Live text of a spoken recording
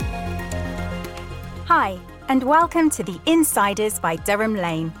Hi, and welcome to the Insiders by Durham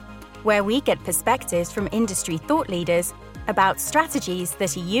Lane, where we get perspectives from industry thought leaders about strategies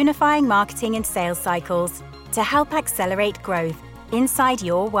that are unifying marketing and sales cycles to help accelerate growth inside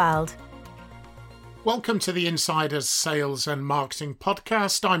your world. Welcome to the Insiders Sales and Marketing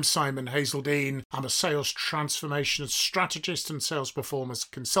Podcast. I'm Simon Hazeldine. I'm a sales transformation strategist and sales performance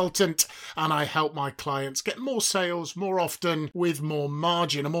consultant, and I help my clients get more sales more often with more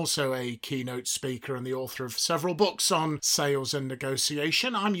margin. I'm also a keynote speaker and the author of several books on sales and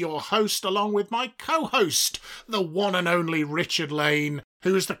negotiation. I'm your host, along with my co-host, the one and only Richard Lane,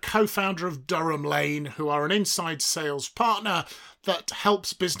 who is the co-founder of Durham Lane, who are an inside sales partner that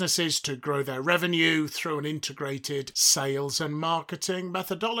helps businesses to grow their revenue through an integrated sales and marketing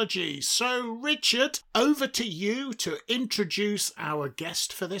methodology. So, Richard, over to you to introduce our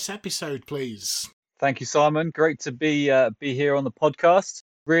guest for this episode, please. Thank you, Simon. Great to be here on the podcast.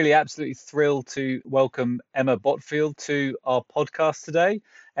 Really absolutely thrilled to welcome Emma Botfield to our podcast today.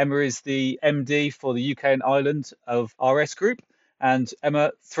 Emma is the MD for the UK and Ireland of RS Group. And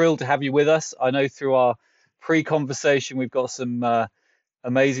Emma, thrilled to have you with us. I know through our pre-conversation, we've got some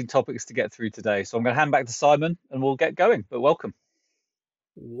amazing topics to get through today. So I'm going to hand back to Simon and we'll get going, but welcome.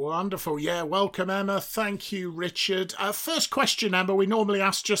 Wonderful. Yeah, welcome, Emma. Thank you, Richard. First question, Emma, we normally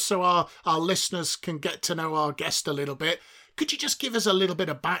ask just so our listeners can get to know our guest a little bit. Could you just give us a little bit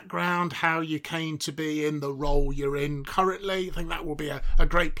of background, how you came to be in the role you're in currently? I think that will be a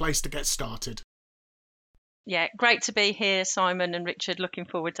great place to get started. Yeah, great to be here, Simon and Richard. Looking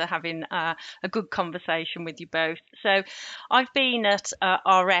forward to having a good conversation with you both. So I've been at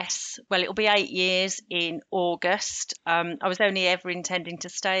RS, well, it'll be 8 years in August. I was only ever intending to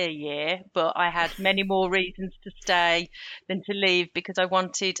stay a year, but I had many more reasons to stay than to leave because I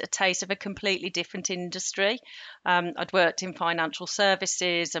wanted a taste of a completely different industry. I'd worked in financial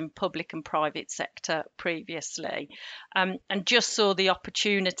services and public and private sector previously, and just saw the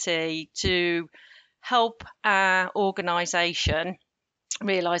opportunity to help our organisation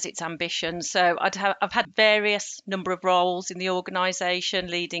realise its ambition. So I've had various number of roles in the organisation,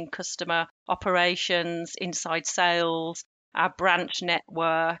 leading customer operations, inside sales, our branch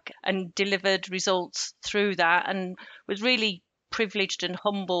network, and delivered results through that, and was really privileged and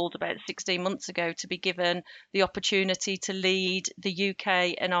humbled about 16 months ago to be given the opportunity to lead the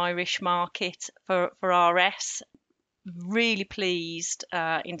UK and Irish market for RS. Really pleased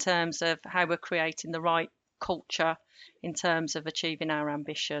in terms of how we're creating the right culture in terms of achieving our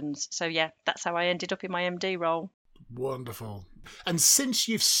ambitions. So yeah, that's how I ended up in my MD role. Wonderful. And since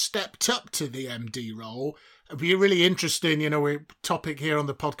you've stepped up to the MD role, it'd be really interesting, we're topic here on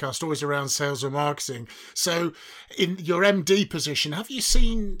the podcast always around sales and marketing. So in your MD position, have you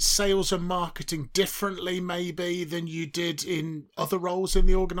seen sales and marketing differently maybe than you did in other roles in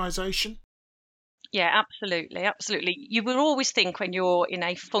the organisation? Yeah, absolutely. Absolutely. You will always think when you're in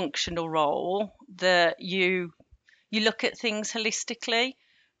a functional role that you look at things holistically,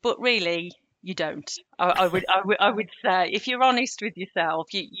 but really you don't. I would say, if you're honest with yourself,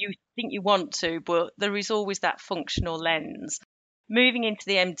 you think you want to, but there is always that functional lens. Moving into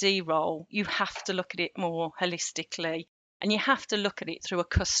the MD role, you have to look at it more holistically, and you have to look at it through a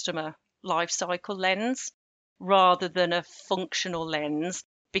customer life cycle lens rather than a functional lens,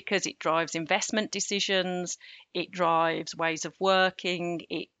 because it drives investment decisions, it drives ways of working,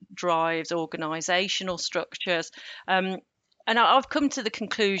 it drives organisational structures. And I've come to the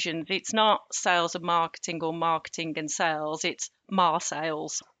conclusion it's not sales and marketing or marketing and sales, it's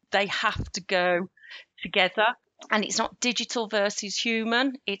sales. They have to go together. And it's not digital versus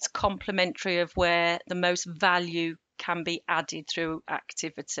human, it's complementary of where the most value can be added through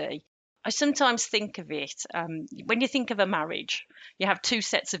activity. I sometimes think of it, when you think of a marriage, you have two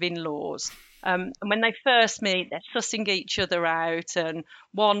sets of in-laws. And when they first meet, they're sussing each other out, and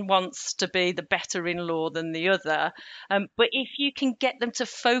one wants to be the better in-law than the other. But if you can get them to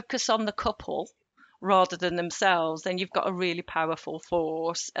focus on the couple rather than themselves, then you've got a really powerful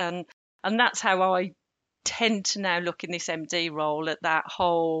force. And that's how I tend to now look in this MD role at that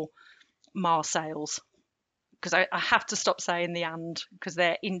whole sales. Because I have to stop saying the and, because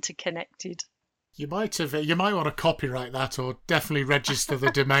they're interconnected. You might want to copyright that or definitely register the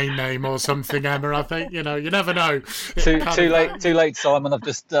domain name or something, Emma. I think, you never know. Too late, Simon. I've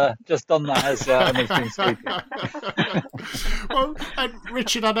just done that as Emma's been speaking. Well,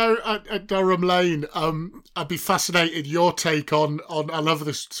 Richard, I know at Durham Lane, I'd be fascinated your take on I love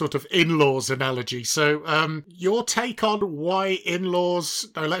this sort of in-laws analogy. So your take on why in-laws,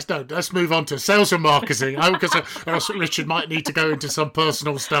 let's move on to sales and marketing, because Richard might need to go into some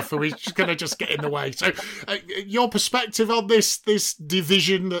personal stuff, and we're just going to just get in the way. So your perspective on this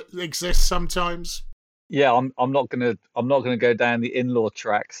division that exists sometimes? Yeah, I'm not gonna go down the in-law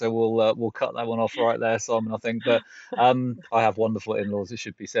track, so we'll cut that one off right there, Simon, I think. But I have wonderful in-laws, it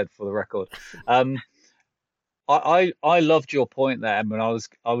should be said for the record. Um, I loved your point there, and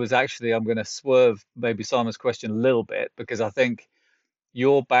I was actually I'm going to swerve maybe Simon's question a little bit because I think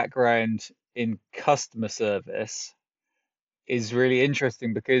your background in customer service is really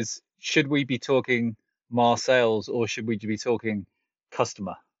interesting because should we be talking sales or should we be talking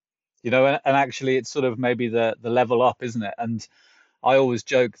customer? And actually it's sort of maybe the level up, isn't it? And I always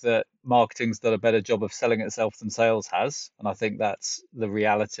joke that marketing's done a better job of selling itself than sales has, and I think that's the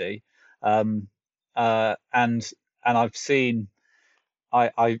reality. Um, and I've seen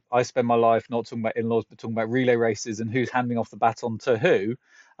I spend my life not talking about in-laws but talking about relay races and who's handing off the baton to who.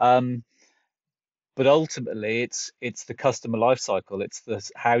 Um, but ultimately it's the customer life cycle. It's the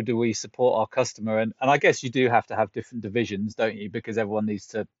how do we support our customer, and I guess you do have to have different divisions, don't you? Because everyone needs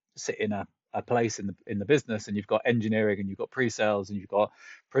to sit in a place in the business, and you've got engineering and you've got pre-sales and you've got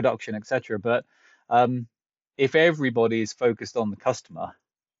production, etc. But if everybody is focused on the customer,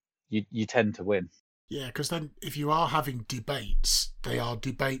 you tend to win. Yeah, because then if you are having debates, they are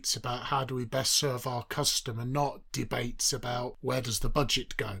debates about how do we best serve our customer, not debates about where does the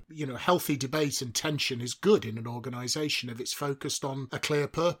budget go. Healthy debate and tension is good in an organisation if it's focused on a clear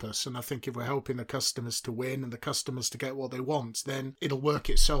purpose. And I think if we're helping the customers to win and the customers to get what they want, then it'll work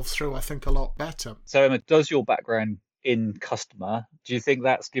itself through, I think, a lot better. So Emma, does your background in customer, do you think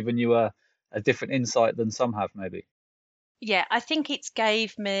that's given you a different insight than some have maybe? Yeah, I think it's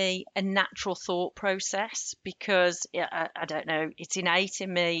gave me a natural thought process because I don't know, it's innate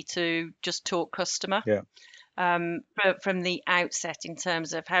in me to just talk customer Yeah. from the outset in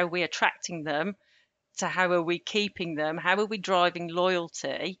terms of how we're attracting them to how are we keeping them, how are we driving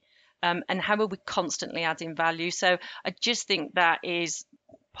loyalty, and how are we constantly adding value. So I just think that is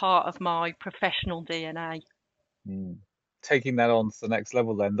part of my professional DNA. Mm. Taking that on to the next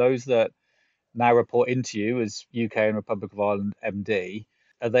level then, those that now report into you as UK and Republic of Ireland MD,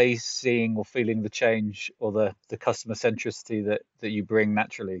 are they seeing or feeling the change or the customer centricity that you bring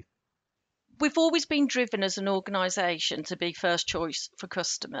naturally? We've always been driven as an organisation to be first choice for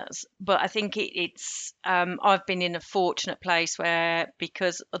customers, but I think it's I've been in a fortunate place where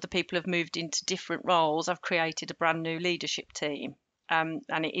because other people have moved into different roles, I've created a brand new leadership team, and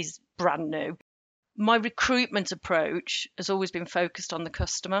it is brand new. My recruitment approach has always been focused on the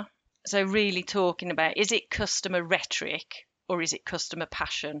customer. So really talking about, is it customer rhetoric or is it customer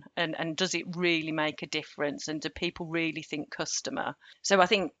passion? And does it really make a difference? And do people really think customer? So I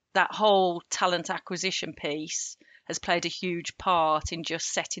think that whole talent acquisition piece has played a huge part in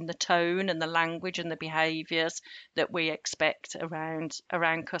just setting the tone and the language and the behaviours that we expect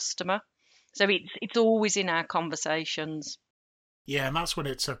around customer. So it's always in our conversations. Yeah, and that's when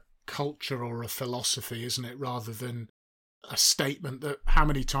it's a culture or a philosophy, isn't it? Rather than a statement that how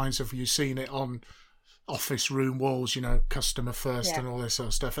many times have you seen it on office room walls, customer first Yeah. and all this sort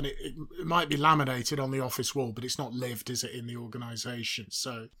of stuff. And it might be laminated on the office wall, but it's not lived, is it, in the organisation?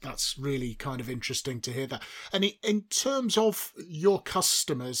 So that's really kind of interesting to hear that. And in terms of your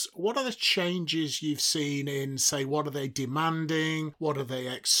customers, what are the changes you've seen in, say, what are they demanding? What are they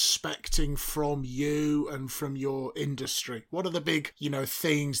expecting from you and from your industry? What are the big,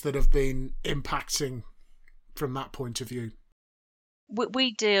 things that have been impacting from that point of view?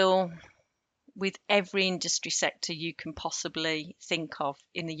 We deal with every industry sector you can possibly think of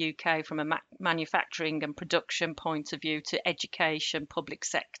in the UK, from a manufacturing and production point of view to education, public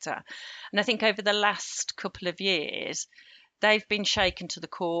sector. And I think over the last couple of years, they've been shaken to the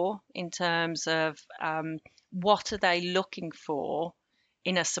core in terms of what are they looking for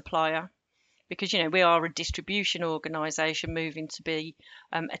in a supplier. Because we are a distribution organisation moving to be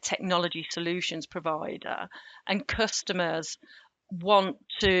a technology solutions provider, and customers want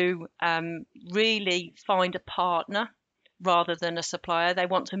to really find a partner rather than a supplier. They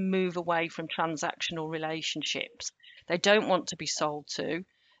want to move away from transactional relationships. They don't want to be sold to.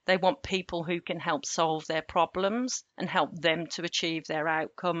 They want people who can help solve their problems and help them to achieve their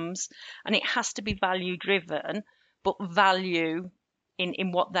outcomes. And it has to be value driven, but value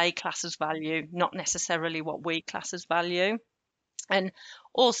in what they class as value, not necessarily what we class as value. And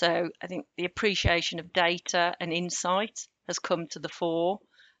also, I think the appreciation of data and insight has come to the fore,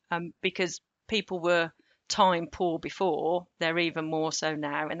 because people were time poor before, they're even more so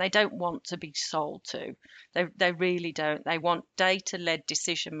now, and they don't want to be sold to. They really don't. They want data-led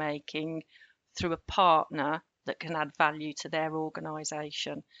decision making through a partner that can add value to their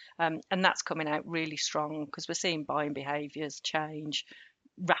organisation. And that's coming out really strong because we're seeing buying behaviours change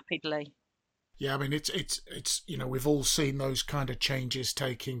rapidly. Yeah, I mean, it's we've all seen those kind of changes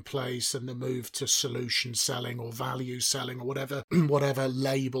taking place, and the move to solution selling or value selling or whatever whatever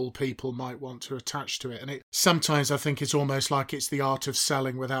label people might want to attach to it. And it sometimes I think it's almost like it's the art of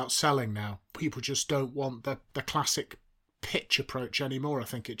selling without selling now. People just don't want the classic pitch approach anymore. I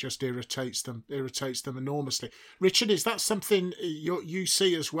think it just irritates them enormously. Richard, is that something you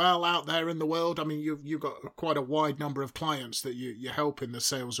see as well out there in the world? I mean, you've got quite a wide number of clients that you help in the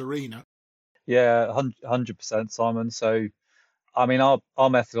sales arena. Yeah, 100%, Simon. So, I mean, our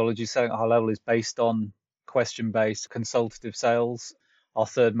methodology, selling at a high level, is based on question-based consultative sales. Our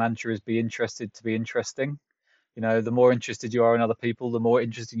third mantra is be interested to be interesting. The more interested you are in other people, the more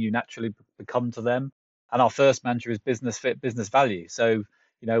interesting you naturally become to them. And our first mantra is business fit, business value. So,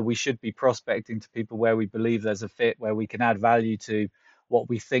 we should be prospecting to people where we believe there's a fit, where we can add value to what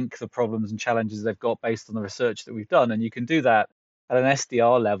we think the problems and challenges they've got based on the research that we've done. And you can do that at an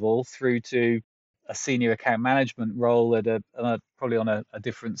SDR level through to a senior account management role at probably on a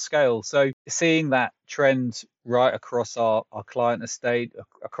different scale. So seeing that trend right across our client estate,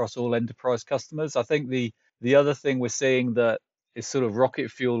 across all enterprise customers, I think the other thing we're seeing that is sort of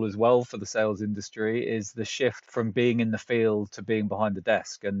rocket fuel as well for the sales industry is the shift from being in the field to being behind the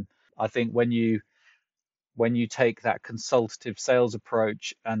desk. And I think when you take that consultative sales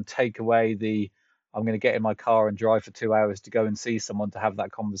approach and take away I'm going to get in my car and drive for 2 hours to go and see someone to have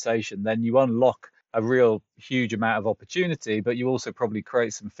that conversation, then you unlock a real huge amount of opportunity, but you also probably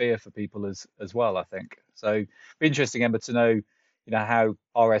create some fear for people as well, I think. So it'd be interesting, Emma, to know how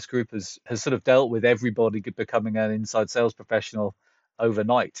RS Group has sort of dealt with everybody becoming an inside sales professional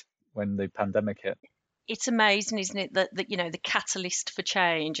overnight when the pandemic hit. It's amazing, isn't it, that the catalyst for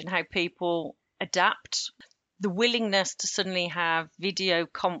change and how people adapt. The willingness to suddenly have video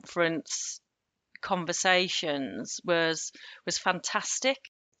conference conversations was fantastic.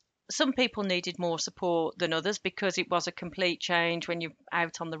 Some people needed more support than others because it was a complete change when you're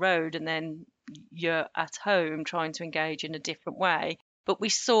out on the road and then you're at home trying to engage in a different way. But we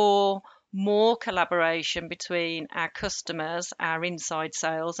saw more collaboration between our customers, our inside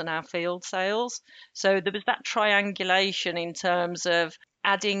sales, and our field sales. So there was that triangulation in terms of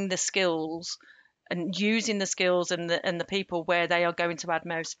adding the skills and using the skills and the people where they are going to add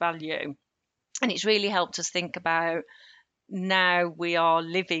most value. And it's really helped us think about, now we are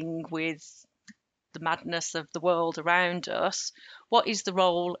living with the madness of the world around us, what is the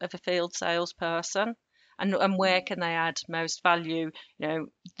role of a field salesperson, and where can they add most value?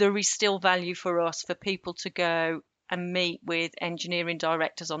 There is still value for us for people to go and meet with engineering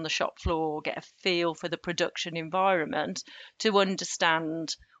directors on the shop floor, get a feel for the production environment to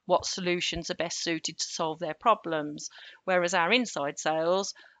understand what solutions are best suited to solve their problems. Whereas our inside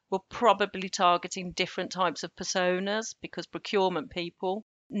sales, we're probably targeting different types of personas because procurement people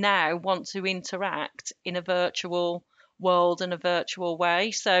now want to interact in a virtual world and a virtual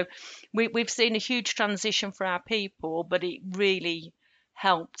way. So we've seen a huge transition for our people, but it really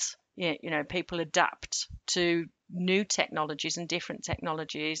helped people adapt to new technologies and different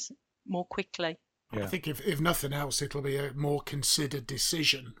technologies more quickly. Yeah. I think if nothing else, it'll be a more considered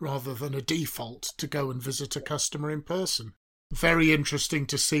decision rather than a default to go and visit a customer in person. Very interesting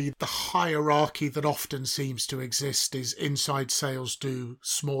to see the hierarchy that often seems to exist is inside sales do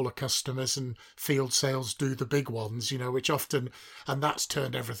smaller customers and field sales do the big ones, which often, and that's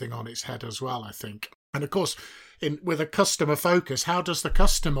turned everything on its head as well, I think. And of course, with a customer focus, how does the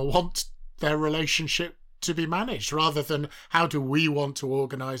customer want their relationship to be managed rather than how do we want to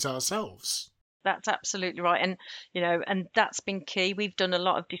organise ourselves? That's absolutely right. And, and that's been key. We've done a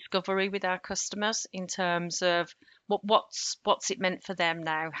lot of discovery with our customers in terms of what's it meant for them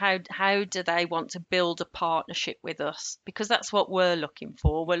now? How do they want to build a partnership with us? Because that's what we're looking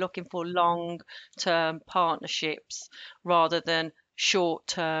for. We're looking for long-term partnerships rather than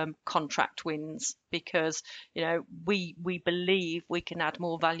short-term contract wins, because we believe we can add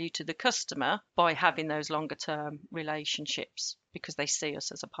more value to the customer by having those longer-term relationships because they see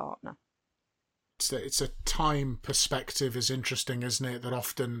us as a partner. It's a time perspective is interesting, isn't it? That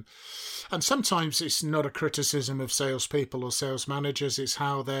often, and sometimes it's not a criticism of salespeople or sales managers, it's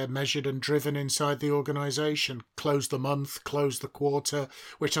how they're measured and driven inside the organisation. Close the month, close the quarter,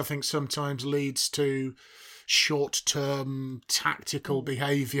 which I think sometimes leads to short-term tactical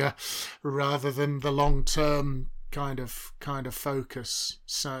behaviour rather than the long-term kind of focus.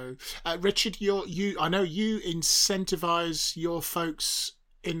 So, Richard, I know you incentivise your folks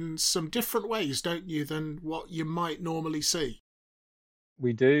in some different ways, don't you, than what you might normally see?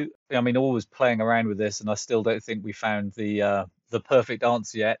 We do. I mean, always playing around with this, and I still don't think we found the perfect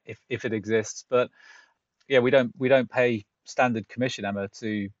answer yet, if it exists. But yeah, we don't pay standard commission, Emma,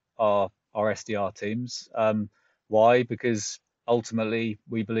 to our our SDR teams. Why? Because ultimately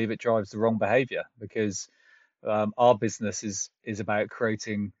we believe it drives the wrong behavior, because our business is about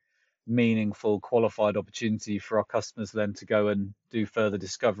creating meaningful, qualified opportunity for our customers then to go and do further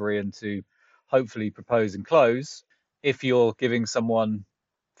discovery and to hopefully propose and close. If you're giving someone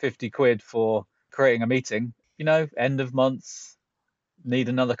 50 quid for creating a meeting, end of month, need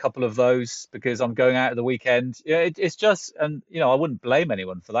another couple of those because I'm going out at the weekend. Yeah, it's just, and I wouldn't blame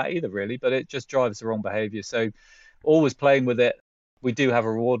anyone for that either, really, but it just drives the wrong behavior. So always playing with it. We do have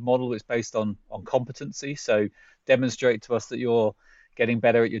a reward model that's based on competency. So demonstrate to us that you're getting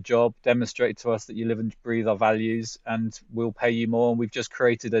better at your job, demonstrate to us that you live and breathe our values, and we'll pay you more. And we've just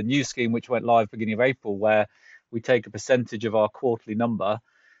created a new scheme which went live beginning of April, where we take a percentage of our quarterly number.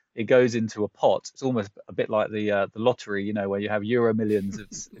 It goes into a pot. It's almost a bit like the lottery, where you have Euro Millions.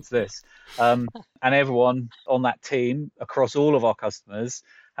 It's this, and everyone on that team across all of our customers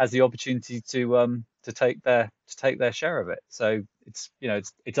has the opportunity to take their share of it. So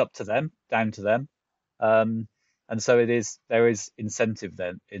it's up to them, down to them, and so there is incentive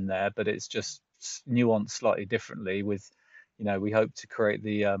then in there, but it's just nuanced slightly differently. With we hope to create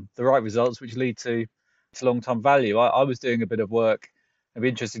the right results which lead to long-term value. I was doing a bit of work. It'd be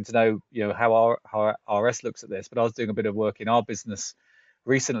interesting to know, how our RS looks at this, but I was doing a bit of work in our business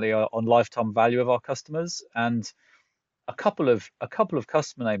recently on lifetime value of our customers, and a couple of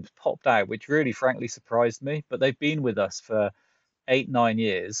customer names popped out, which really frankly surprised me. But they've been with us for 8-9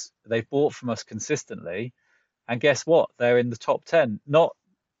 years. They've bought from us consistently, and guess what? They're in the top 10.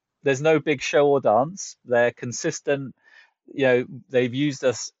 There's no big show or dance. They're consistent. They've used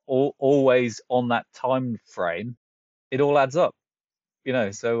us always on that time frame. It all adds up.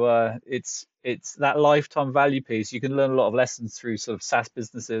 So it's that lifetime value piece. You can learn a lot of lessons through sort of SaaS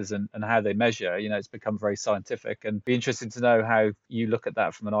businesses and how they measure. It's become very scientific, and be interesting to know how you look at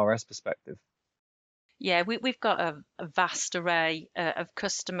that from an RS perspective. Yeah, we've got a vast array of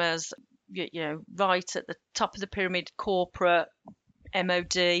customers, right at the top of the pyramid, corporate,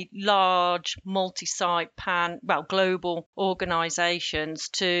 MOD, large multi-site global organisations,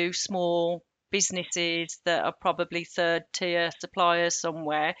 to small businesses that are probably third tier suppliers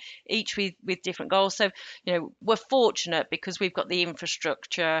somewhere, each with different goals. So we're fortunate because we've got the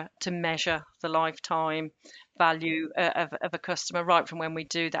infrastructure to measure the lifetime value of a customer, right from when we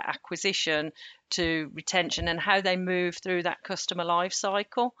do that acquisition to retention and how they move through that customer life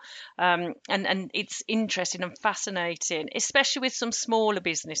cycle. And it's interesting and fascinating, especially with some smaller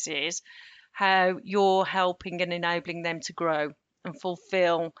businesses, how you're helping and enabling them to grow and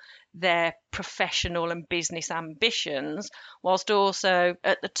fulfill their professional and business ambitions, whilst also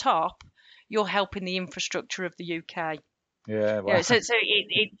at the top you're helping the infrastructure of the UK. Yeah, wow. So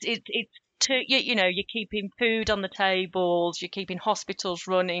you're keeping food on the tables, you're keeping hospitals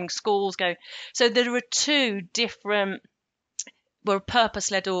running, schools going. So there are two different. We're a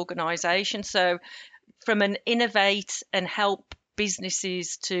purpose-led organisation. So from an innovate and help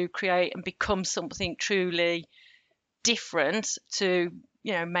businesses to create and become something truly different to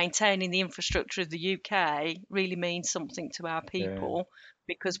maintaining the infrastructure of the UK really means something to our people,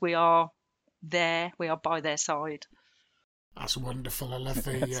 because we are by their side. That's wonderful. I love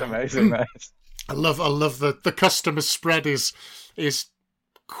the it's amazing, mate. I love the customer spread is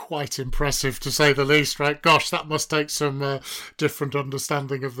quite impressive, to say the least, right? Gosh, that must take some different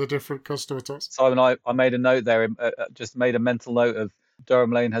understanding of the different customer types. Simon, I made a note there, just made a mental note of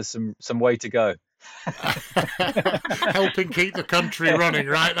Durham Lane has some way to go. Helping keep the country running,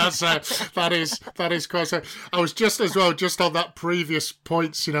 right? That is quite so. I was just on that previous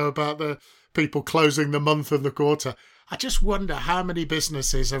points, about the people closing the month and the quarter. I just wonder how many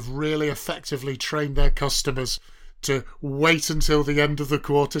businesses have really effectively trained their customers to wait until the end of the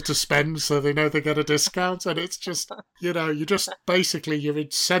quarter to spend, so they know they get a discount. And it's just, you're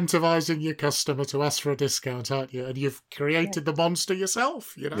incentivizing your customer to ask for a discount, aren't you? And you've created the monster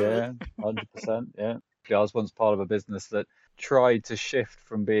yourself, Yeah, 100%. Yeah. I was once part of a business that tried to shift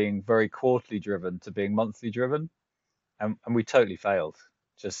from being very quarterly driven to being monthly driven, and we totally failed.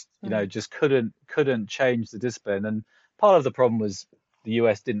 Just couldn't change the discipline. And part of the problem was the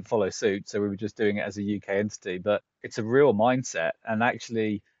US didn't follow suit, so we were just doing it as a UK entity. But it's a real mindset, and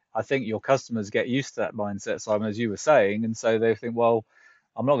actually I think your customers get used to that mindset, Simon, as you were saying, and so they think, well,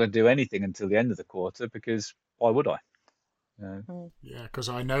 I'm not going to do anything until the end of the quarter, because why would I? Yeah, because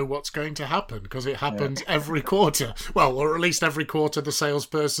I know what's going to happen, because it happens every quarter. Well, or at least every quarter the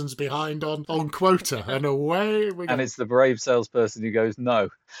salesperson's behind on quota, and away we go. And it's the brave salesperson who goes, no.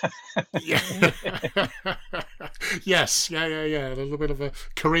 Yeah. Yes, yeah. A little bit of a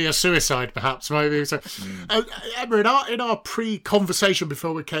career suicide, perhaps, maybe. So, Emma, in our pre-conversation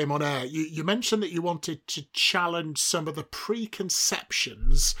before we came on air, you mentioned that you wanted to challenge some of the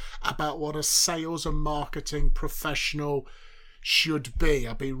preconceptions about what a sales and marketing professional should be.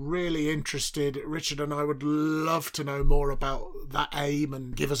 I'd be really interested. Richard and I would love to know more about that aim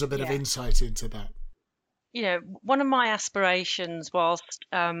and give us a bit of insight into that. One of my aspirations whilst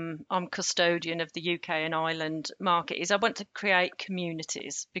I'm custodian of the UK and Ireland market is I want to create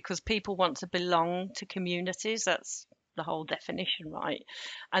communities, because people want to belong to communities. That's the whole definition, right?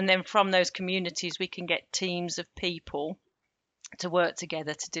 And then from those communities, we can get teams of people to work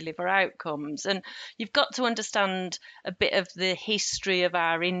together to deliver outcomes. And you've got to understand a bit of the history of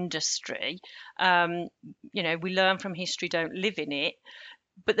our industry. We learn from history, don't live in it.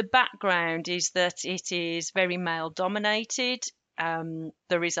 But the background is that it is very male dominated.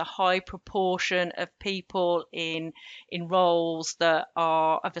 There is a high proportion of people in roles that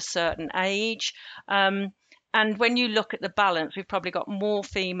are of a certain age. And when you look at the balance, we've probably got more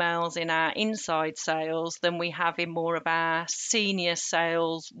females in our inside sales than we have in more of our senior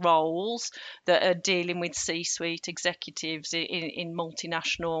sales roles that are dealing with C-suite executives in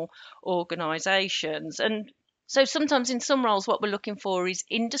multinational organisations. And so sometimes in some roles, what we're looking for is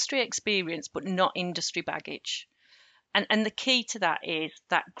industry experience, but not industry baggage. And the key to that is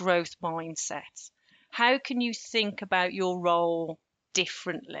that growth mindset. How can you think about your role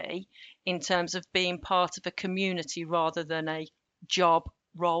differently in terms of being part of a community rather than a job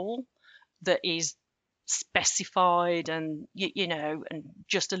role that is specified and and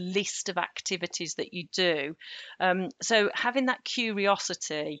just a list of activities that you do? So having that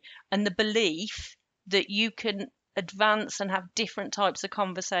curiosity and the belief that you can advance and have different types of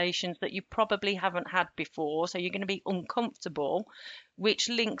conversations that you probably haven't had before, so you're going to be uncomfortable, which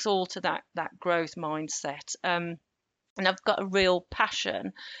links all to that growth mindset. And I've got a real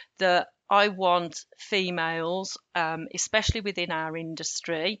passion that I want females, especially within our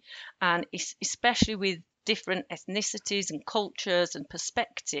industry, and especially with different ethnicities and cultures and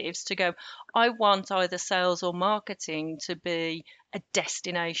perspectives, to go, I want either sales or marketing to be a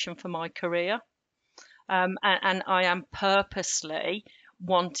destination for my career. And I am purposely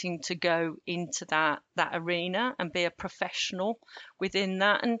wanting to go into that arena and be a professional within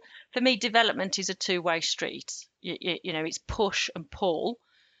that. And for me, development is a two-way street. It's push and pull.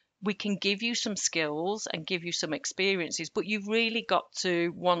 We can give you some skills and give you some experiences, but you've really got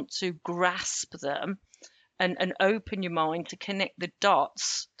to want to grasp them and open your mind to connect the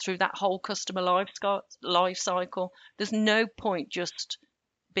dots through that whole customer life cycle. There's no point just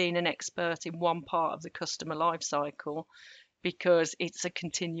being an expert in one part of the customer life cycle, because it's a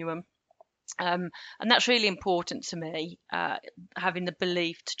continuum. And that's really important to me, having the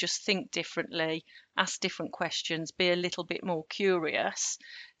belief to just think differently, ask different questions, be a little bit more curious,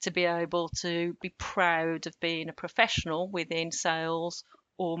 to be able to be proud of being a professional within sales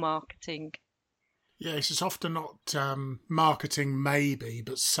or marketing. Yes, it's often not marketing maybe,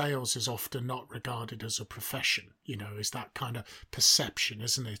 but sales is often not regarded as a profession, is that kind of perception,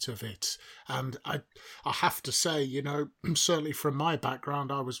 isn't it, of it? And I have to say, certainly from my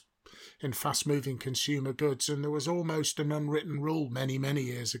background, I was in fast-moving consumer goods, and there was almost an unwritten rule many, many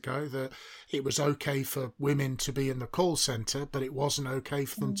years ago that it was okay for women to be in the call centre, but it wasn't okay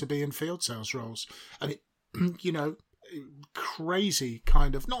for them to be in field sales roles. And it, crazy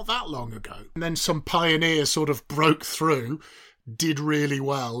kind of not that long ago, and then some pioneers sort of broke through, did really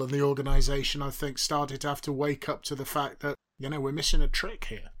well, and the organisation, I think, started to have to wake up to the fact that we're missing a trick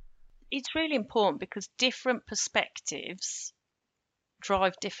here. It's really important because different perspectives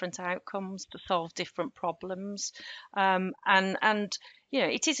drive different outcomes to solve different problems, and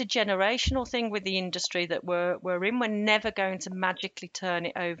it is a generational thing with the industry that we're in. We're never going to magically turn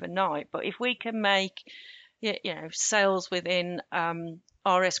it overnight, but if we can make sales within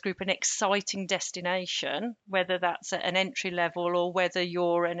RS Group an exciting destination, whether that's at an entry level or whether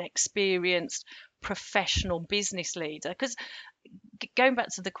you're an experienced professional business leader. Because going back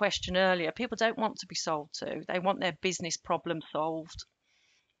to the question earlier, people don't want to be sold to, they want their business problem solved.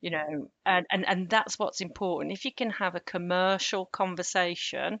 And that's what's important. If you can have a commercial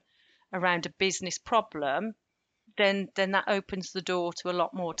conversation around a business problem, then that opens the door to a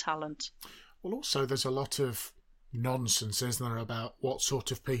lot more talent. Well, also, there's a lot of nonsense, isn't there, about what sort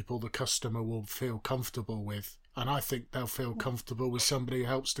of people the customer will feel comfortable with. And I think they'll feel comfortable with somebody who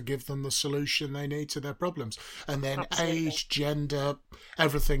helps to give them the solution they need to their problems. And then Absolutely. Age, gender,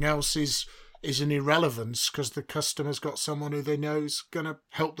 everything else is an irrelevance, because the customer's got someone who they know is going to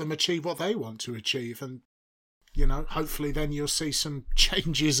help them achieve what they want to achieve. And, hopefully then you'll see some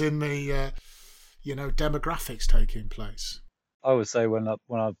changes in the demographics taking place? I would say when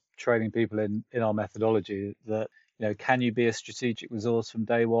I'm training people in our methodology that, can you be a strategic resource from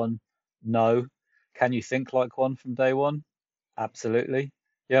day one? No. Can you think like one from day one? Absolutely.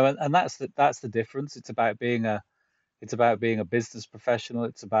 And that's the difference. It's about being a business professional.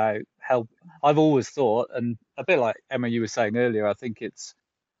 It's about help. I've always thought, and a bit like Emma, you were saying earlier, I think it's,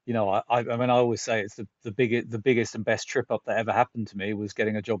 I mean, I always say it's the biggest and best trip up that ever happened to me was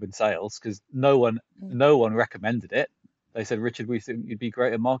getting a job in sales, because no one recommended it. They said, Richard, we think you'd be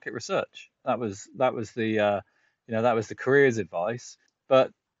great at market research. That was the careers advice.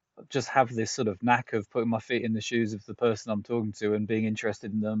 But just have this sort of knack of putting my feet in the shoes of the person I'm talking to and being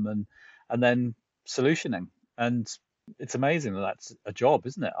interested in them, and then solutioning. And it's amazing that that's a job,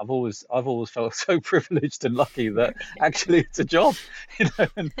 isn't it? I've always felt so privileged and lucky that actually it's a job,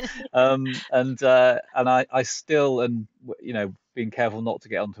 and I still, and being careful not to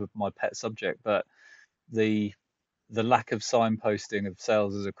get onto my pet subject, but the lack of signposting of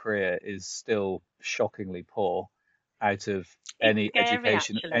sales as a career is still shockingly poor out of any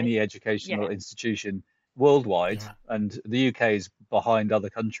educational institution worldwide. Yeah. And the UK is behind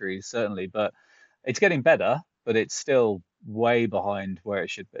other countries, certainly, but it's getting better, but it's still way behind where it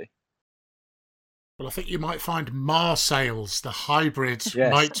should be. Well, I think you might find sales, the hybrid,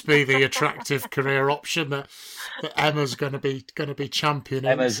 Yes. might be the attractive career option that Emma's going to be championing.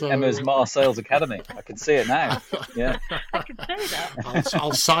 Emma's sales Academy. I can see it now. Yeah, I can say that.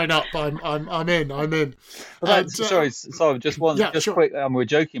 I'll sign up. I'm in. Well, sorry, just one. Yeah, just sure. quick. We're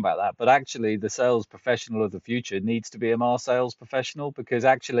joking about that, but actually, the sales professional of the future needs to be a sales professional, because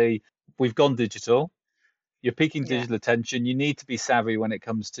actually, we've gone digital. You're peaking digital attention. You need to be savvy when it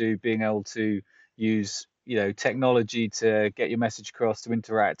comes to being able to use technology to get your message across, to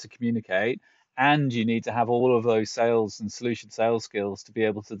interact, to communicate, and you need to have all of those sales and solution sales skills to be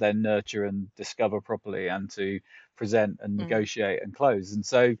able to then nurture and discover properly, and to present and negotiate and close. And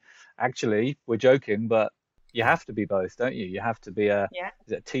so actually, we're joking, but you have to be both, don't you? You have to be is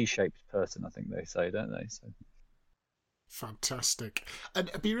it a T-shaped person, I think they say, don't they? So fantastic. And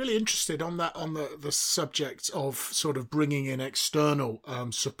I'd be really interested on the subject of sort of bringing in external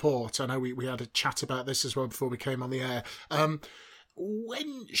support. I know we had a chat about this as well before we came on the air.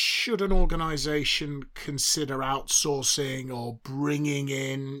 When should an organisation consider outsourcing or bringing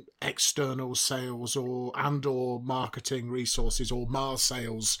in external sales or marketing resources, or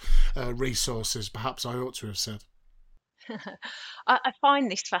sales resources? Perhaps I ought to have said. I find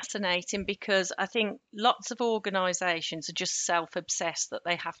this fascinating because I think lots of organisations are just self-obsessed that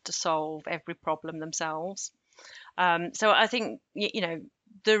they have to solve every problem themselves. So I think,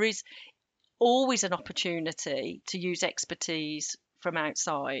 there is always an opportunity to use expertise from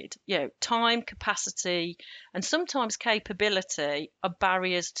outside. Time, capacity, and sometimes capability are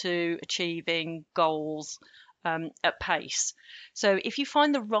barriers to achieving goals at pace. So if you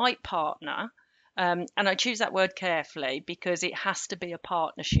find the right partner, and I choose that word carefully because it has to be a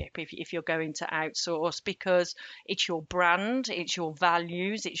partnership if you're going to outsource, because it's your brand, it's your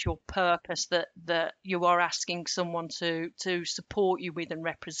values, it's your purpose that you are asking someone to support you with and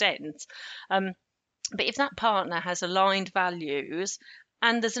represent. But if that partner has aligned values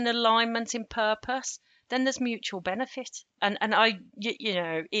and there's an alignment in purpose, then there's mutual benefit. And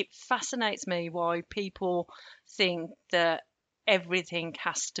it fascinates me why people think that everything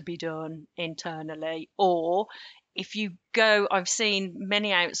has to be done internally, or if you go, I've seen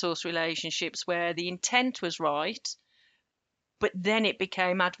many outsourced relationships where the intent was right, but then it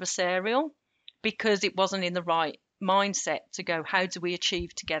became adversarial because it wasn't in the right mindset to go, how do we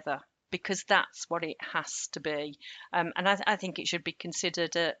achieve together? Because that's what it has to be. And I think it should be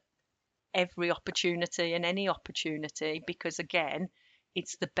considered at every opportunity and any opportunity, because again,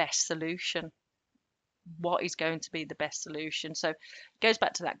 it's the best solution. What is going to be the best solution? So it goes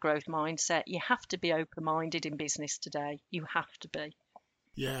back to that growth mindset. You have to be open-minded in business today. You have to be.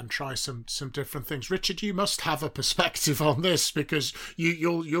 Yeah, and try some different things. Richard, you must have a perspective on this because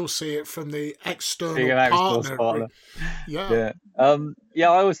you'll see it from the external partner. Yeah.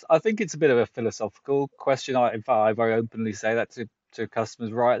 I think it's a bit of a philosophical question. In fact, I very openly say that to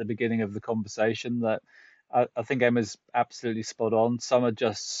customers right at the beginning of the conversation, that I think Emma's absolutely spot on. Some are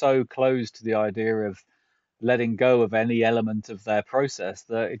just so closed to the idea of letting go of any element of their process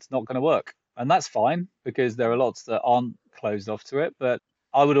that it's not going to work. And that's fine, because there are lots that aren't closed off to it. But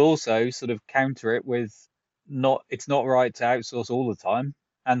I would also sort of counter it with it's not right to outsource all the time.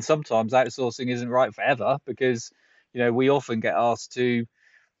 And sometimes outsourcing isn't right forever, because, we often get asked to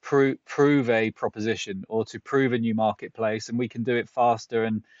prove a proposition or to prove a new marketplace, and we can do it faster,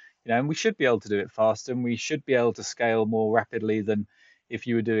 and we should be able to do it faster, and we should be able to scale more rapidly than if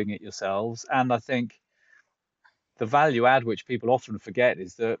you were doing it yourselves. And I think the value add, which people often forget,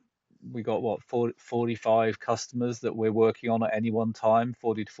 is that we got 45 customers that we're working on at any one time,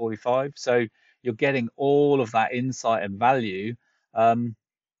 40 to 45. So you're getting all of that insight and value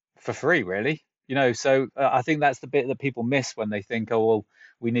for free, really. So I think that's the bit that people miss when they think, oh, well,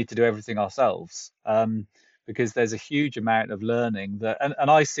 we need to do everything ourselves, because there's a huge amount of learning that,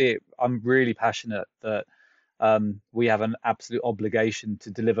 and I see it, I'm really passionate that we have an absolute obligation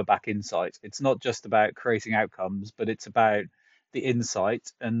to deliver back insight. It's not just about creating outcomes, but it's about the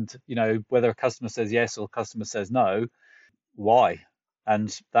insight. And, whether a customer says yes or a customer says no, why?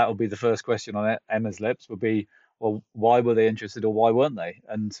 And that will be the first question on Emma's lips, would be, well, why were they interested or why weren't they?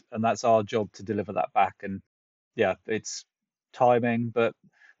 And that's our job to deliver that back. And yeah, it's timing, but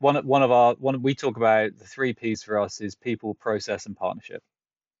we talk about the 3 Ps for us is people, process, and partnership.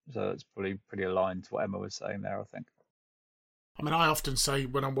 So it's probably pretty aligned to what Emma was saying there, I think. I mean, I often say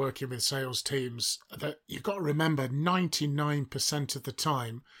when I'm working with sales teams that you've got to remember 99% of the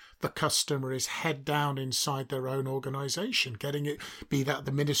time, the customer is head down inside their own organisation, getting it, be that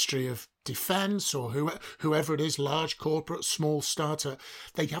the Ministry of Defence or whoever it is, large corporate, small starter,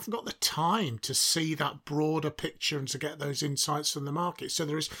 they haven't got the time to see that broader picture and to get those insights from the market. So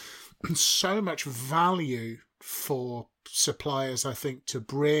there is so much value for suppliers, I think, to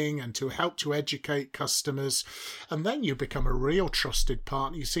bring and to help to educate customers. And then you become a real trusted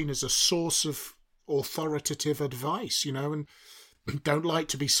partner. You're seen as a source of authoritative advice, and don't like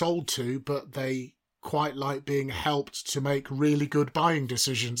to be sold to, but they quite like being helped to make really good buying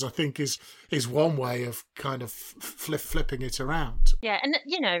decisions, I think is one way of kind of flipping it around. Yeah, and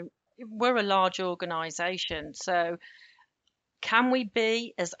we're a large organisation, so can we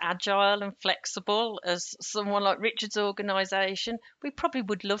be as agile and flexible as someone like Richard's organisation? We probably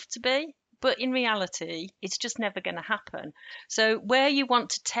would love to be, but in reality, it's just never going to happen. So where you want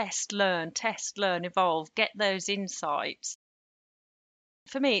to test, learn, evolve, get those insights,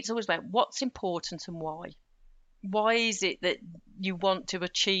 for me, it's always about what's important and why. Why is it that you want to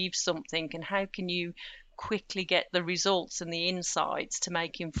achieve something, and how can you quickly get the results and the insights to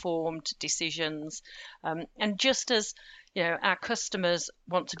make informed decisions? And just as our customers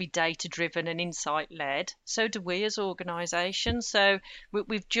want to be data driven and insight led, so do we as organisations. So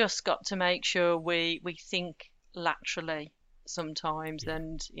we've just got to make sure we think laterally sometimes,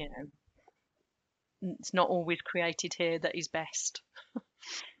 and it's not always created here that is best.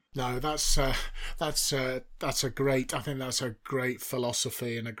 No, that's a great. I think that's a great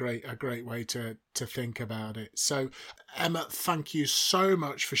philosophy and a great way to think about it. So, Emma, thank you so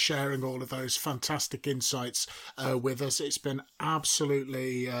much for sharing all of those fantastic insights with us. It's been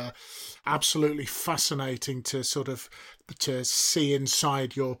absolutely fascinating to sort of to see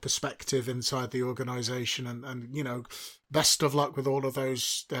inside your perspective inside the organisation, and best of luck with all of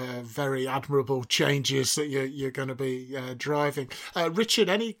those very admirable changes that you're going to be driving. Richard,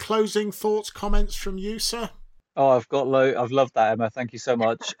 any closing thoughts, comments from you, sir? Oh, I've loved that, Emma. Thank you so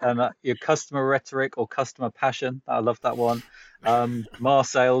much. And your customer rhetoric or customer passion, I love that one. MAR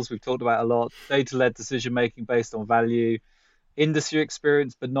sales, we've talked about a lot. Data-led decision-making based on value. Industry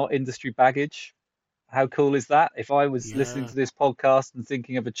experience, but not industry baggage. How cool is that? If I was listening to this podcast and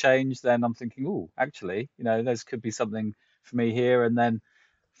thinking of a change, then I'm thinking, oh, actually, this could be something for me here. And then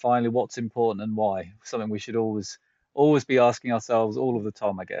finally, what's important and why? Something we should always be asking ourselves all of the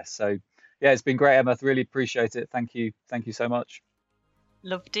time, I guess. So yeah, it's been great, Emma. Really appreciate it. Thank you so much.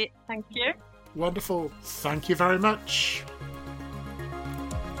 Loved it. Thank you. Wonderful. Thank you very much.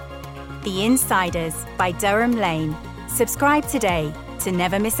 The Insiders by Durham Lane. Subscribe today to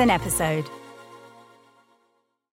never miss an episode.